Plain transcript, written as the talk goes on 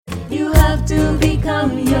have to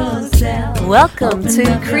become yourself. Welcome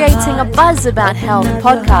to Creating a Buzz About Health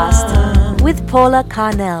podcast with Paula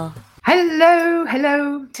Carnell.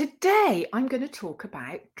 Hello. Today I'm going to talk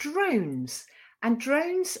about drones. And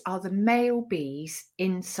drones are the male bees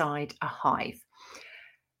inside a hive.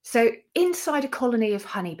 So inside a colony of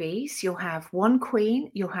honeybees, you'll have one queen,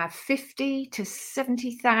 you'll have 50 to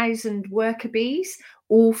 70,000 worker bees,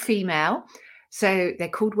 all female. So they're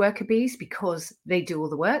called worker bees because they do all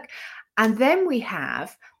the work. And then we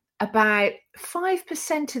have about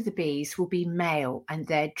 5% of the bees will be male, and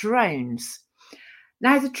they're drones.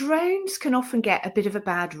 Now, the drones can often get a bit of a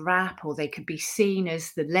bad rap, or they could be seen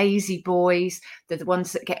as the lazy boys. They're the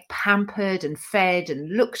ones that get pampered and fed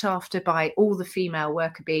and looked after by all the female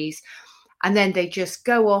worker bees. And then they just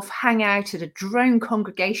go off, hang out at a drone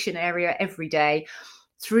congregation area every day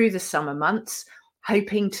through the summer months,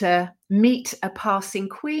 hoping to meet a passing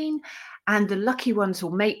queen, and the lucky ones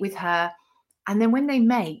will mate with her. And then when they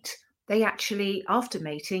mate, they actually, after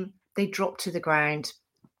mating, they drop to the ground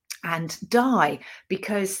and die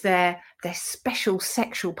because their special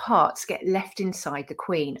sexual parts get left inside the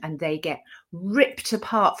queen, and they get ripped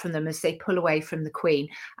apart from them as they pull away from the queen,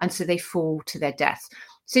 and so they fall to their death.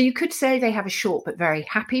 So you could say they have a short but very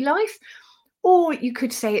happy life, or you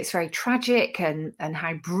could say it's very tragic and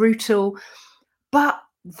how brutal, but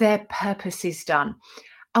their purpose is done.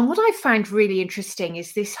 And what I found really interesting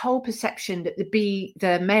is this whole perception that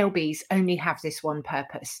the male bees only have this one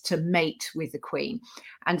purpose, to mate with the queen.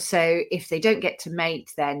 And so if they don't get to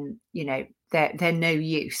mate, then, they're no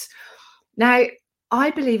use. Now,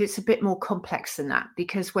 I believe it's a bit more complex than that,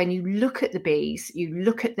 because when you look at the bees, you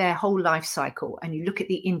look at their whole life cycle and you look at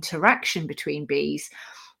the interaction between bees,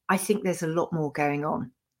 I think there's a lot more going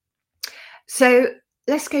on. So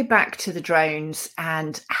let's go back to the drones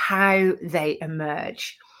and how they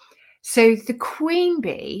emerge. So the queen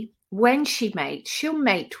bee, when she mates, she'll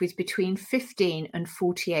mate with between 15 and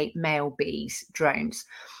 48 male bees, drones,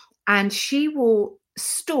 and she will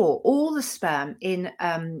store all the sperm in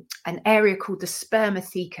an area called the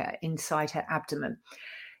spermatheca inside her abdomen.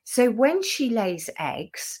 So when she lays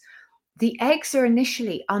eggs, the eggs are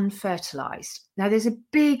initially unfertilized. Now, there's a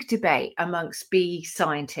big debate amongst bee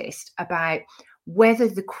scientists about whether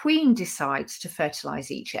the queen decides to fertilize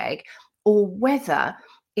each egg, or whether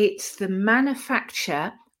it's the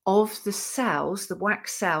manufacture of the cells, the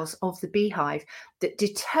wax cells of the beehive, that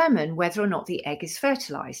determine whether or not the egg is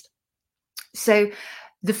fertilized. So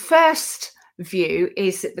the first view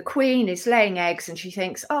is that the queen is laying eggs and she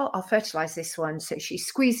thinks, I'll fertilize this one. So she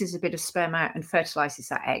squeezes a bit of sperm out and fertilizes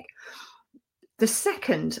that egg. The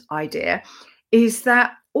second idea is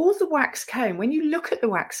that all the wax comb, when you look at the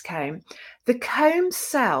wax comb, the comb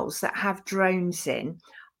cells that have drones in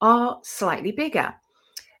are slightly bigger.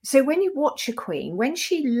 So when you watch a queen, when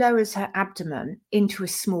she lowers her abdomen into a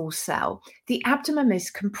small cell, the abdomen is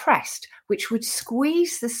compressed, which would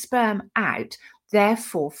squeeze the sperm out,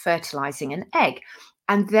 therefore fertilizing an egg.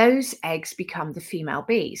 And those eggs become the female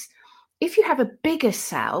bees. If you have a bigger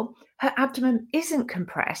cell, her abdomen isn't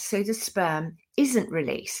compressed, so the sperm isn't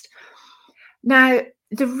released. Now,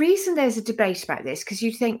 the reason there's a debate about this, because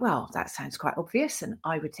you think, well, that sounds quite obvious, and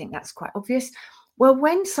I would think that's quite obvious. Well,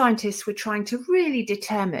 when scientists were trying to really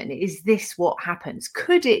determine, is this what happens?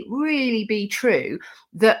 Could it really be true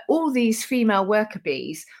that all these female worker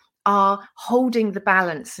bees are holding the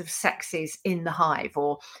balance of sexes in the hive,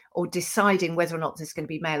 or deciding whether or not there's going to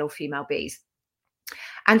be male or female bees?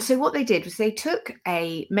 And so what they did was they took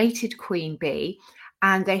a mated queen bee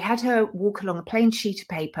and they had her walk along a plain sheet of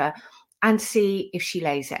paper and see if she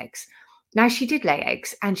lays eggs. Now, she did lay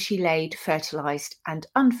eggs, and she laid fertilized and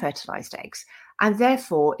unfertilized eggs. And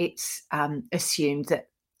therefore, it's assumed that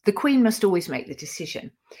the queen must always make the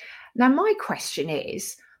decision. Now, my question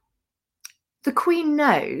is, the queen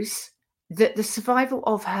knows that the survival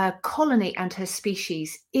of her colony and her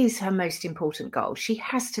species is her most important goal. She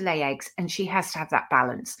has to lay eggs, and she has to have that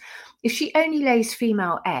balance. If she only lays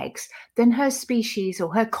female eggs, then her species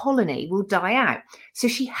or her colony will die out. So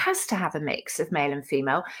she has to have a mix of male and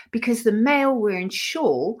female, because the male will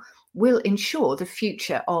ensure the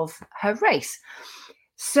future of her race.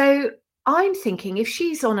 So I'm thinking, if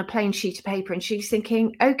she's on a plain sheet of paper and she's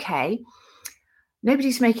thinking, okay,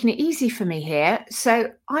 nobody's making it easy for me here, so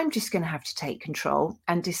I'm just going to have to take control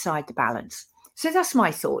and decide the balance. So that's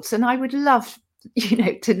my thoughts, and I would love,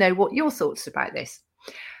 to know what your thoughts about this.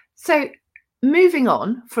 So moving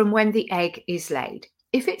on from when the egg is laid,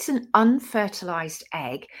 if it's an unfertilized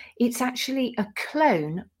egg, it's actually a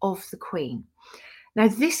clone of the queen. Now,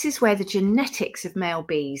 this is where the genetics of male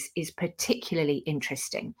bees is particularly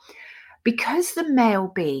interesting. Because the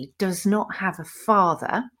male bee does not have a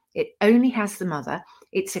father, It only has the mother.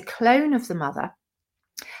 It's a clone of the mother.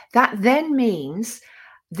 That then means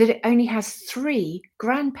that it only has 3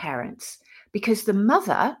 grandparents, because the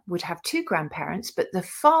mother would have 2 grandparents, but the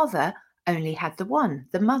father only had the one,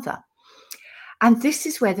 the mother. And this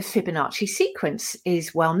is where the Fibonacci sequence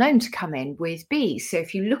is well known to come in with bees. So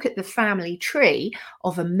if you look at the family tree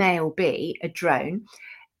of a male bee, a drone,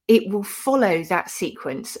 it will follow that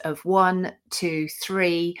sequence of 1, 2,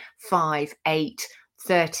 3, 5, 8,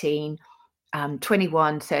 13,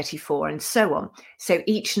 21, 34, and so on. So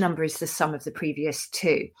each number is the sum of the previous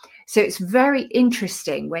 2. So it's very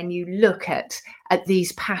interesting when you look at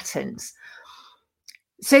these patterns.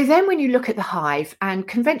 So then when you look at the hive, and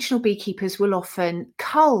conventional beekeepers will often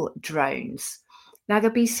cull drones. Now,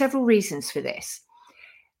 there'll be several reasons for this.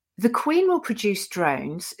 The queen will produce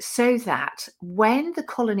drones so that when the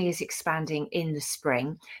colony is expanding in the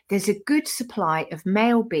spring, there's a good supply of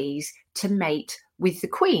male bees to mate with the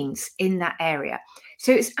queens in that area.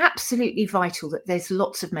 So it's absolutely vital that there's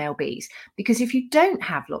lots of male bees, because if you don't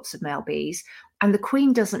have lots of male bees and the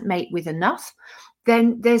queen doesn't mate with enough,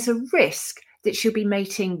 then there's a risk that she'll be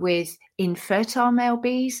mating with infertile male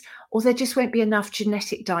bees, or there just won't be enough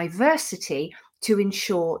genetic diversity to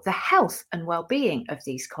ensure the health and well-being of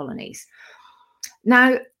these colonies.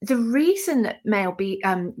 Now, the reason that male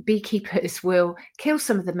beekeepers will kill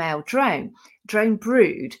some of the male drone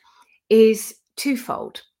brood is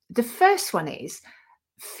twofold. The first one is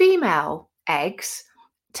female eggs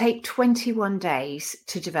take 21 days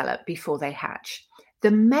to develop before they hatch.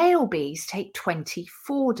 The male bees take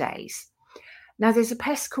 24 days. Now, there's a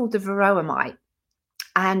pest called the varroa mite,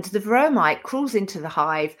 and the varroa mite crawls into the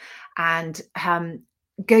hive and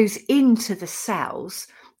goes into the cells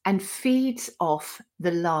and feeds off the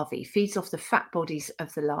larvae, feeds off the fat bodies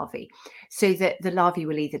of the larvae, so that the larvae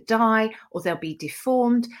will either die or they'll be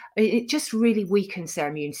deformed. It just really weakens their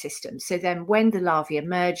immune system. So then when the larvae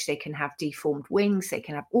emerge, they can have deformed wings, they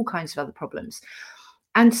can have all kinds of other problems.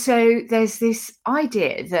 And so there's this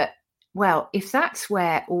idea that, well, if that's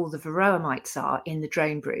where all the varroa mites are in the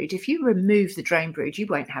drone brood, if you remove the drone brood, you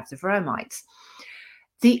won't have the varroa mites.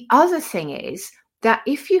 The other thing is that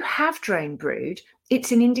if you have drone brood,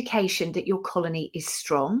 it's an indication that your colony is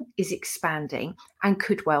strong, is expanding, and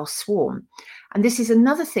could well swarm. And this is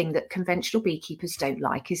another thing that conventional beekeepers don't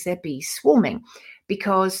like, is their bees swarming,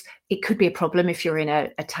 because it could be a problem if you're in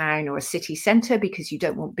a town or a city centre, because you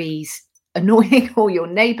don't want bees annoying all your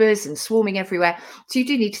neighbours and swarming everywhere. So you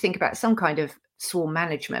do need to think about some kind of swarm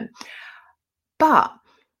management. But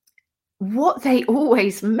what they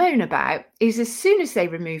always moan about is as soon as they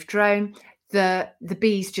remove drone, the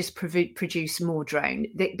bees just produce more drone,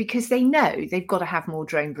 because they know they've got to have more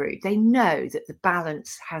drone brood. They know that the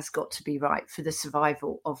balance has got to be right for the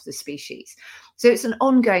survival of the species. So it's an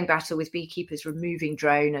ongoing battle with beekeepers removing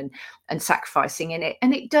drone and sacrificing in it.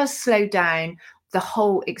 And it does slow down the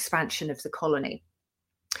whole expansion of the colony.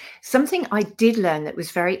 Something I did learn that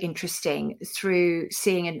was very interesting through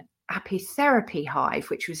seeing an apitherapy hive,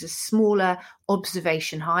 which was a smaller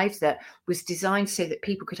observation hive that was designed so that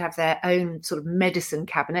people could have their own sort of medicine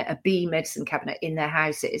cabinet, a bee medicine cabinet in their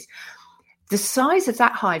houses. The size of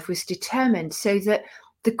that hive was determined so that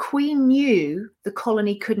the queen knew the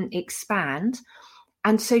colony couldn't expand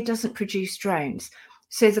and so doesn't produce drones.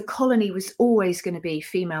 So the colony was always going to be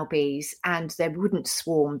female bees, and they wouldn't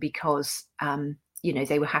swarm because,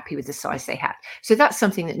 they were happy with the size they had. So that's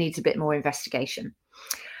something that needs a bit more investigation.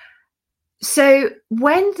 So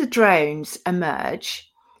when the drones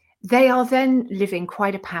emerge, they are then living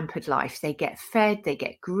quite a pampered life. They get fed, they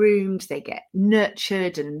get groomed, they get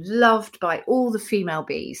nurtured and loved by all the female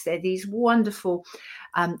bees. They're these wonderful,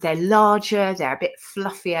 they're larger, they're a bit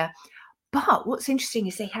fluffier. But what's interesting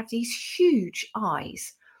is they have these huge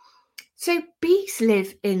eyes. So bees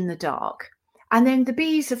live in the dark, and then the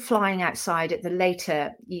bees are flying outside at the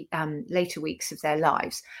later weeks of their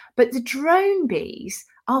lives. But the drone bees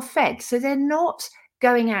are fed, so they're not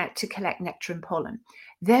going out to collect nectar and pollen.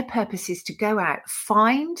 Their purpose is to go out,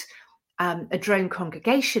 find a drone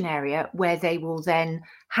congregation area where they will then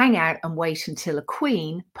hang out and wait until a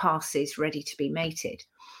queen passes ready to be mated.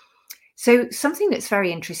 So something that's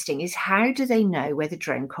very interesting is, how do they know where the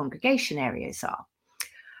drone congregation areas are?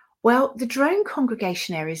 Well, the drone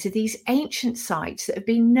congregation areas are these ancient sites that have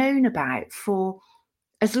been known about for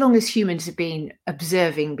as long as humans have been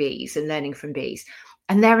observing bees and learning from bees.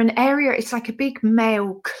 And they're an area, it's like a big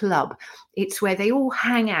male club. It's where they all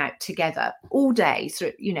hang out together all day,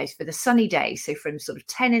 so, for the sunny days. So from sort of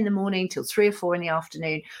 10 in the morning till 3 or 4 in the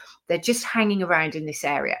afternoon, they're just hanging around in this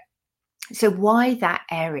area. So why that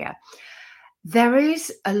area? There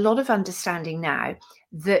is a lot of understanding now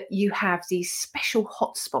that you have these special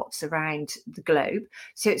hotspots around the globe.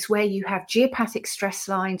 So it's where you have geopathic stress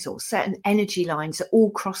lines or certain energy lines are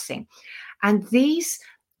all crossing. And these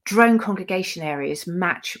drone congregation areas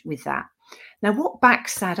match with that. Now, what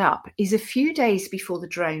backs that up is a few days before the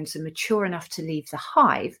drones are mature enough to leave the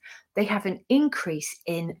hive, they have an increase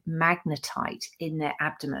in magnetite in their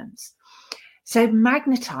abdomens. So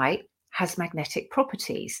magnetite has magnetic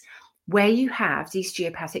properties. Where you have these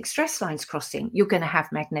geopathic stress lines crossing, you're going to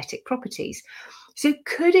have magnetic properties. So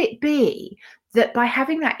could it be that by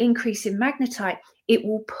having that increase in magnetite, it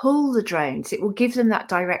will pull the drones, it will give them that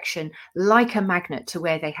direction like a magnet to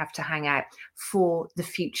where they have to hang out for the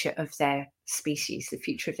future of their species, the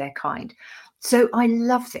future of their kind. So I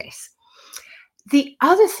love this. The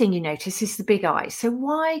other thing you notice is the big eyes. So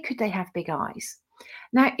why could they have big eyes?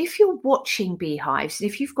 Now, if you're watching beehives,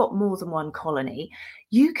 if you've got more than one colony,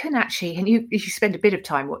 you can actually, and if you spend a bit of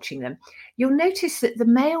time watching them, you'll notice that the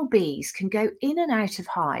male bees can go in and out of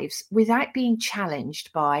hives without being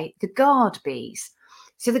challenged by the guard bees.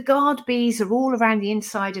 So the guard bees are all around the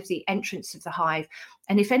inside of the entrance of the hive.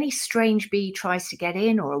 And if any strange bee tries to get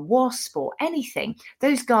in, or a wasp or anything,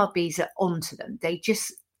 those guard bees are onto them.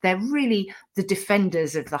 They're really the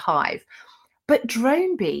defenders of the hive. But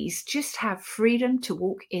drone bees just have freedom to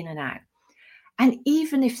walk in and out. And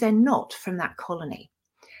even if they're not from that colony.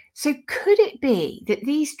 So could it be that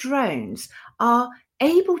these drones are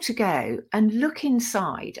able to go and look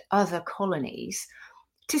inside other colonies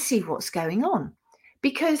to see what's going on?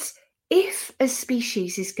 Because if a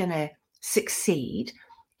species is going to succeed,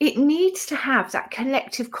 it needs to have that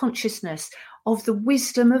collective consciousness of the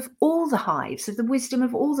wisdom of all the hives, of the wisdom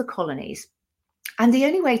of all the colonies. And the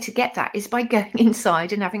only way to get that is by going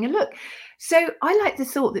inside and having a look. So I like the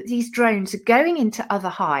thought that these drones are going into other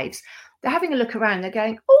hives. They're having a look around. They're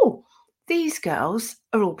going, oh, these girls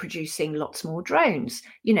are all producing lots more drones.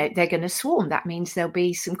 You know, they're going to swarm. That means there'll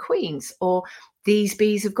be some queens. Or these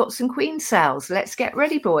bees have got some queen cells. Let's get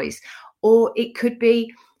ready, boys. Or it could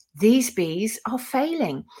be these bees are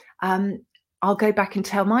failing. I'll go back and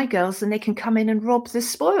tell my girls and they can come in and rob the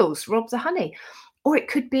spoils, rob the honey. Or it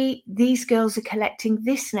could be these girls are collecting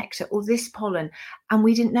this nectar or this pollen and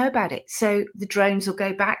we didn't know about it. So the drones will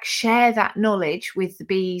go back, share that knowledge with the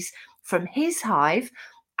bees from his hive,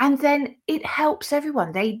 and then it helps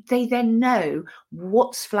everyone. They then know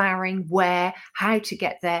what's flowering, where, how to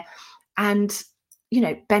get there, and, you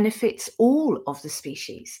know, benefits all of the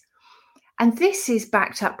species. And this is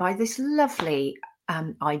backed up by this lovely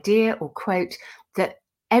idea or quote that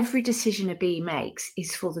every decision a bee makes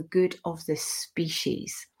is for the good of the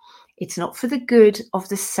species. It's not for the good of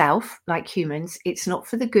the self, like humans. It's not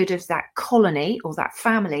for the good of that colony or that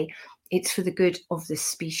family. It's for the good of the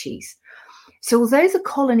species. So although the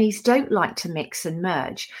colonies don't like to mix and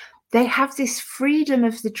merge, they have this freedom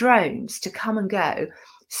of the drones to come and go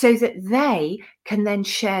so that they can then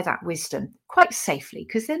share that wisdom quite safely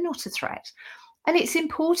because they're not a threat. And it's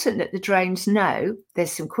important that the drones know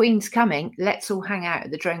there's some queens coming. Let's all hang out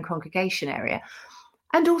at the drone congregation area.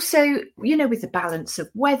 And also, you know, with the balance of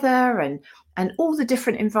weather and all the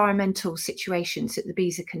different environmental situations that the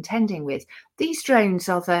bees are contending with, these drones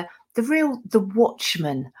are the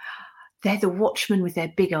watchmen. They're the watchmen with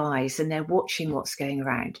their big eyes and they're watching what's going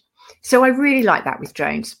around. So I really like that with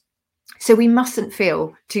drones. So we mustn't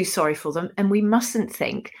feel too sorry for them and we mustn't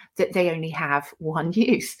think that they only have one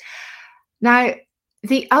use. Now,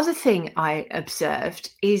 the other thing I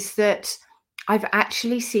observed is that I've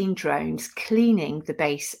actually seen drones cleaning the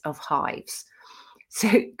base of hives. So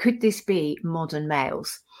could this be modern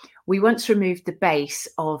males? We once removed the base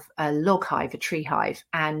of a log hive, a tree hive,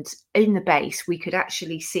 and in the base we could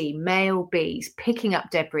actually see male bees picking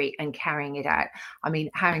up debris and carrying it out. I mean,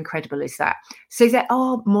 how incredible is that? So there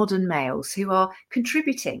are modern males who are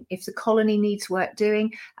contributing. If the colony needs work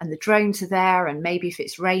doing and the drones are there, and maybe if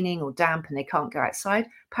it's raining or damp and they can't go outside,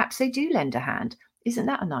 perhaps they do lend a hand. Isn't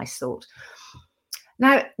that a nice thought?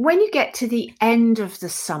 Now, when you get to the end of the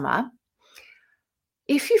summer,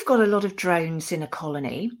 if you've got a lot of drones in a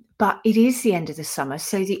colony, but it is the end of the summer,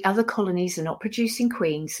 so the other colonies are not producing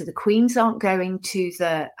queens, so the queens aren't going to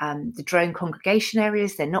the drone congregation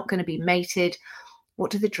areas, they're not going to be mated,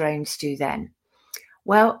 what do the drones do then?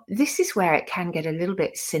 Well, this is where it can get a little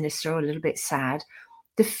bit sinister or a little bit sad.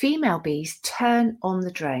 The female bees turn on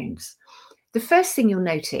the drones. The first thing you'll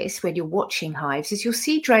notice when you're watching hives is you'll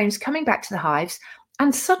see drones coming back to the hives,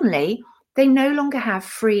 and suddenly they no longer have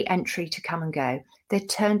free entry to come and go. they're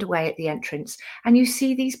turned away at the entrance. And you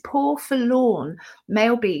see these poor, forlorn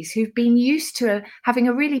male bees who've been used to having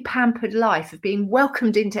a really pampered life, of being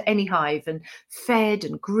welcomed into any hive and fed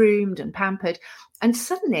and groomed and pampered. And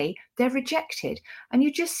suddenly they're rejected. And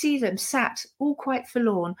you just see them sat all quite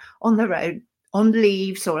forlorn on their own, on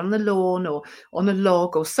leaves or on the lawn or on a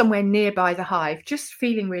log or somewhere nearby the hive, just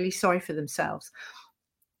feeling really sorry for themselves.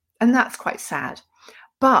 And that's quite sad.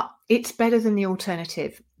 But it's better than the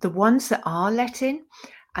alternative. The ones that are let in,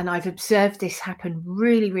 and I've observed this happen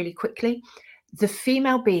really, really quickly, the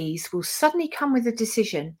female bees will suddenly come with a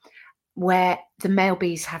decision where the male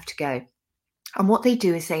bees have to go. And what they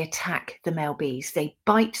do is they attack the male bees. They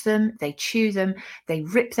bite them, they chew them, they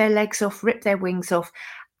rip their legs off, rip their wings off,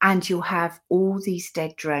 and you'll have all these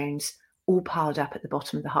dead drones all piled up at the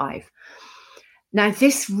bottom of the hive. Now,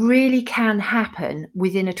 this really can happen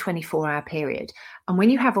within a 24-hour period. And when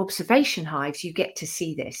you have observation hives, you get to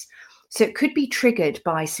see this. So it could be triggered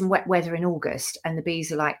by some wet weather in August, and the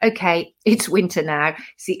bees are like, okay, it's winter now.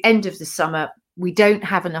 It's the end of the summer. We don't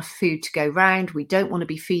have enough food to go round. We don't want to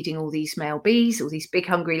be feeding all these male bees, all these big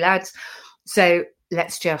hungry lads. So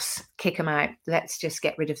let's just kick them out. Let's just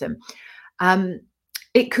get rid of them.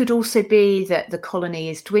 It could also be that the colony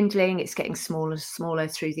is dwindling. It's getting smaller and smaller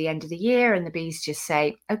through the end of the year. And the bees just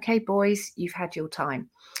say, okay, boys, you've had your time.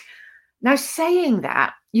 Now, saying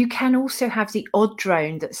that, you can also have the odd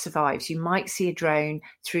drone that survives. You might see a drone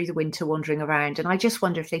through the winter wandering around. And I just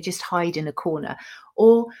wonder if they just hide in a corner,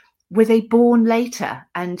 or were they born later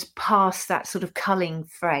and past that sort of culling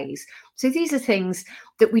phase? So these are things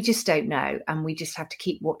that we just don't know. And we just have to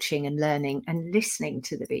keep watching and learning and listening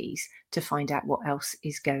to the bees to find out what else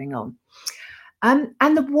is going on. And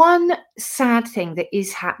the one sad thing that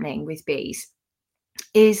is happening with bees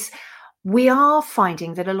is we are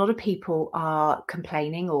finding that a lot of people are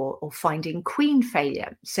complaining or finding queen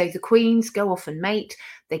failure. So the queens go off and mate,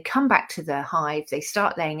 they come back to the hive, they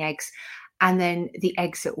start laying eggs, and then the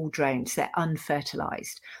eggs are all drones, they're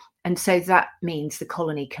unfertilized. And so that means the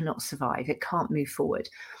colony cannot survive, it can't move forward.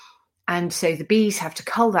 And so the bees have to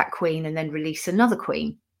cull that queen and then release another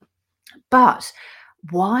queen. But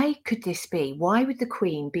why could this be? Why would the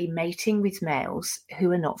queen be mating with males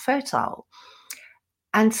who are not fertile?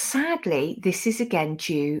 And sadly, this is again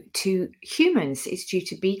due to humans. It's due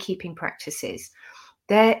to beekeeping practices.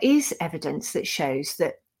 There is evidence that shows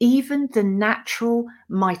that even the natural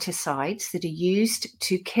miticides that are used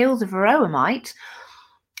to kill the varroa mite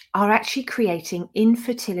are actually creating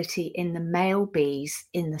infertility in the male bees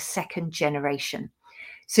in the second generation.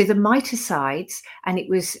 So the miticides, and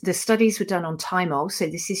the studies were done on thymol, so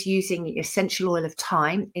this is using the essential oil of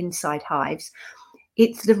thyme inside hives.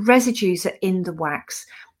 It's the residues are in the wax.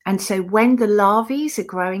 And so when the larvae are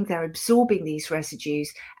growing, they're absorbing these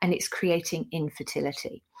residues and it's creating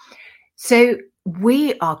infertility. So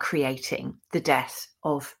we are creating the death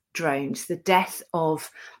of drones, the death of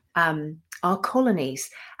our colonies.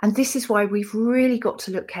 And this is why we've really got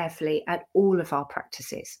to look carefully at all of our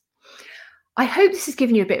practices. I hope this has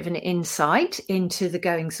given you a bit of an insight into the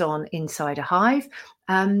goings on inside a hive.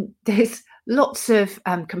 There's lots of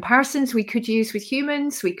comparisons we could use with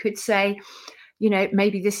humans. We could say,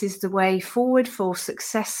 maybe this is the way forward for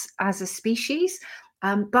success as a species.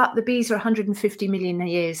 But the bees are 150 million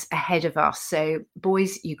years ahead of us. So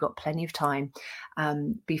boys, you've got plenty of time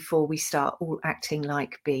before we start all acting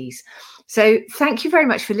like bees. So thank you very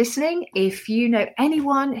much for listening. If you know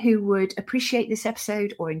anyone who would appreciate this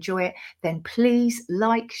episode or enjoy it, then please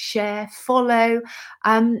like, share, follow,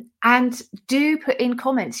 and do put in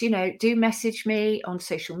comments, do message me on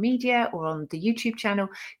social media or on the YouTube channel,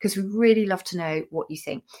 because we really love to know what you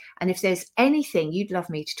think. And if there's anything you'd love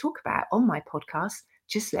me to talk about on my podcast,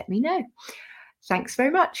 just let me know. Thanks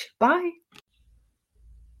very much. Bye.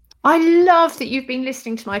 I love that you've been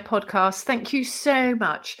listening to my podcast. Thank you so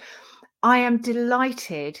much. I am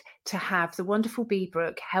delighted to have the wonderful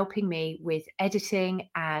Beebrook helping me with editing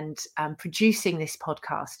and producing this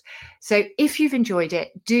podcast. So if you've enjoyed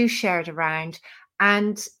it, do share it around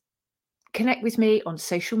and connect with me on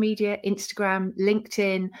social media, Instagram,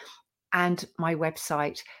 LinkedIn, and my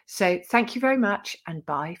website. So thank you very much and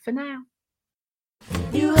bye for now.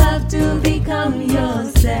 You have to become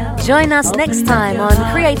yourself. Join us next time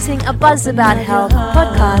on Creating a Buzz About Health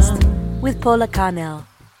podcast with Paula Carnell.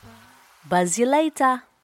 Buzz you later.